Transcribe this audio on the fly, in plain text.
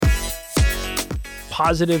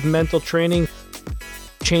positive mental training,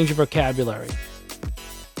 change your vocabulary.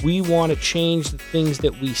 We want to change the things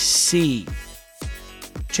that we see.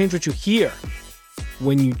 Change what you hear.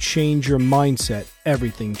 When you change your mindset,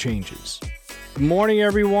 everything changes. Good morning,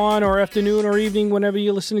 everyone, or afternoon or evening, whenever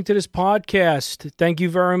you're listening to this podcast. Thank you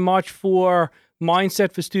very much for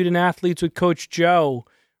Mindset for Student Athletes with Coach Joe.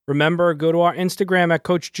 Remember, go to our Instagram at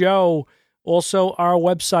Coach Joe. Also, our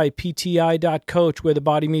website, pti.coach, where the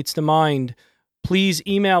body meets the mind. Please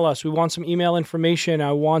email us. We want some email information.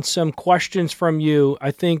 I want some questions from you. I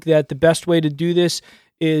think that the best way to do this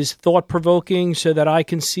is thought-provoking so that I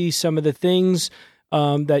can see some of the things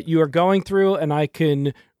that you are going through and I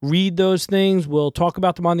can read those things. We'll talk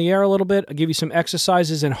about them on the air a little bit. I'll give you some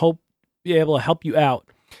exercises and hope be able to help you out.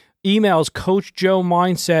 Email is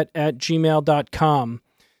coachjoemindset@gmail.com.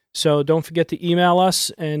 So don't forget to email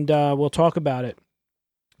us and we'll talk about it.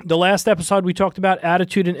 The last episode, we talked about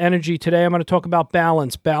attitude and energy. Today, I'm going to talk about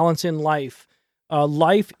balance in life.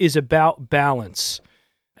 Life is about balance.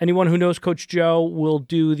 Anyone who knows Coach Joe will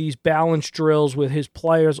do these balance drills with his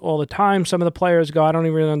players all the time. Some of the players go, I don't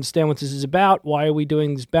even really understand what this is about. Why are we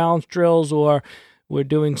doing these balance drills? Or we're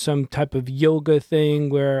doing some type of yoga thing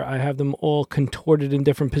where I have them all contorted in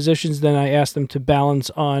different positions. Then I ask them to balance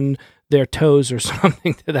on their toes or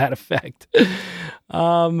something to that effect.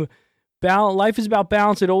 Life is about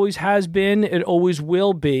balance. It always has been. It always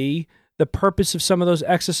will be. The purpose of some of those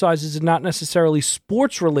exercises is not necessarily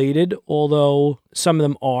sports related, although some of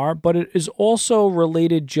them are, but it is also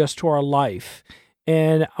related just to our life.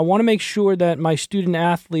 And I want to make sure that my student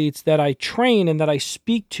athletes that I train and that I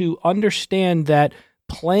speak to understand that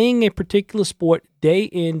playing a particular sport day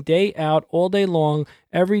in, day out, all day long,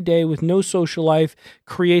 every day with no social life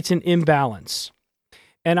creates an imbalance.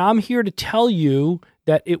 And I'm here to tell you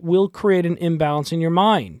that it will create an imbalance in your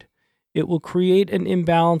mind. It will create an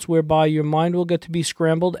imbalance whereby your mind will get to be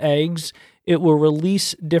scrambled eggs. It will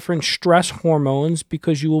release different stress hormones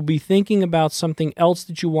because you will be thinking about something else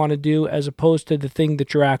that you want to do as opposed to the thing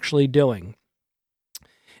that you're actually doing.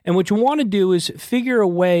 And what you want to do is figure a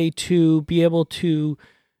way to be able to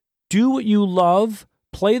do what you love,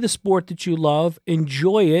 play the sport that you love,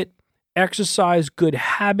 enjoy it, exercise good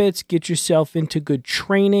habits, get yourself into good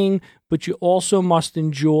training, but you also must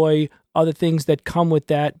enjoy other things that come with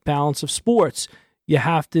that balance of sports. You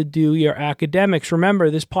have to do your academics. Remember,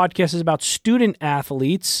 this podcast is about student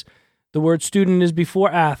athletes. The word student is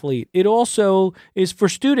before athlete. It also is for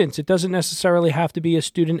students. It doesn't necessarily have to be a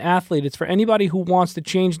student athlete. It's for anybody who wants to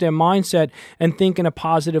change their mindset and think in a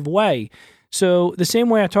positive way. So the same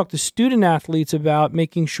way I talk to student athletes about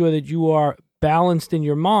making sure that you are balanced in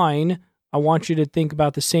your mind, I want you to think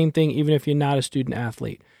about the same thing even if you're not a student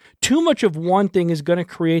athlete. Too much of one thing is going to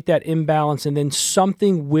create that imbalance, and then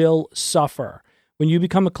something will suffer. When you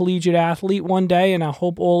become a collegiate athlete one day, and I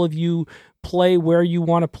hope all of you play where you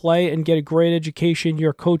want to play and get a great education,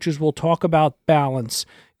 your coaches will talk about balance.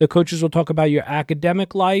 The coaches will talk about your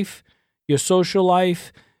academic life, your social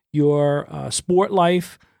life, your sport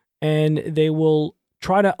life, and they will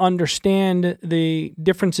try to understand the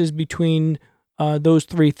differences between those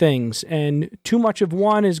three things. And too much of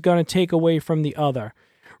one is going to take away from the other.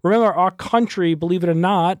 Remember, our country, believe it or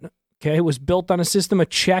not, was built on a system of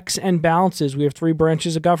checks and balances. We have three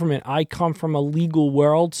branches of government. I come from a legal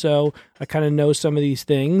world, so I kind of know some of these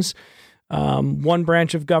things. One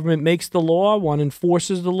branch of government makes the law, one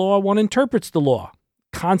enforces the law, one interprets the law.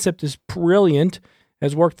 Concept is brilliant,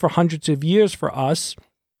 has worked for hundreds of years for us.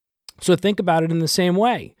 So think about it in the same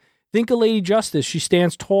way. Think of Lady Justice. She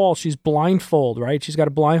stands tall. She's blindfolded, right? She's got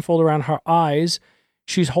a blindfold around her eyes.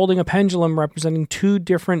 She's holding a pendulum representing two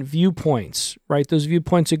different viewpoints, right? Those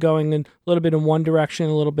viewpoints are going in a little bit in one direction,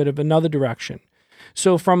 a little bit of another direction.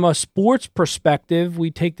 So from a sports perspective, we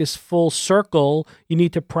take this full circle. You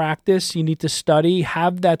need to practice, you need to study,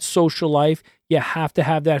 have that social life. You have to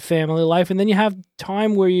have that family life. And then you have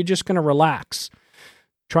time where you're just going to relax.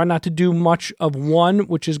 Try not to do much of one,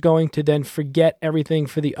 which is going to then forget everything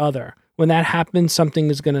for the other. When that happens, something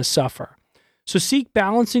is going to suffer. So seek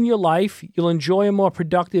balance in your life. You'll enjoy a more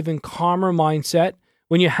productive and calmer mindset.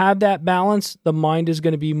 When you have that balance, the mind is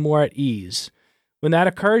going to be more at ease. When that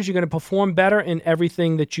occurs, you're going to perform better in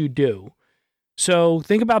everything that you do. So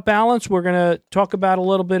think about balance. We're going to talk about a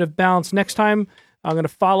little bit of balance next time. I'm going to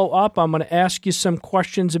follow up. I'm going to ask you some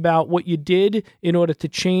questions about what you did in order to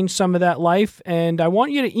change some of that life. And I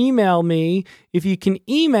want you to email me, if you can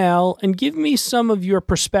email, and give me some of your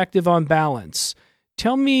perspective on balance.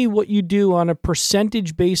 Tell me what you do on a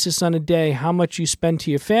percentage basis on a day, how much you spend to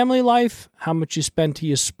your family life, how much you spend to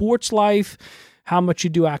your sports life, how much you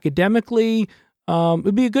do academically,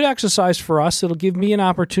 it'd be a good exercise for us. It'll give me an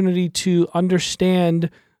opportunity to understand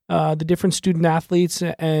the different student athletes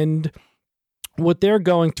and what they're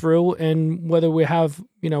going through, and whether we have,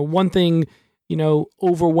 one thing,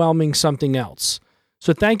 overwhelming something else.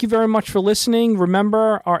 So thank you very much for listening.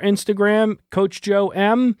 Remember our Instagram, Coach Joe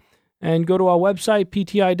M, and go to our website,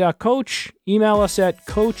 pti.coach. Email us at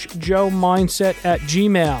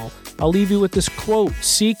coachjoemindset@gmail.com. I'll leave you with this quote: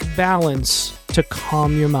 seek balance to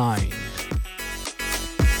calm your mind.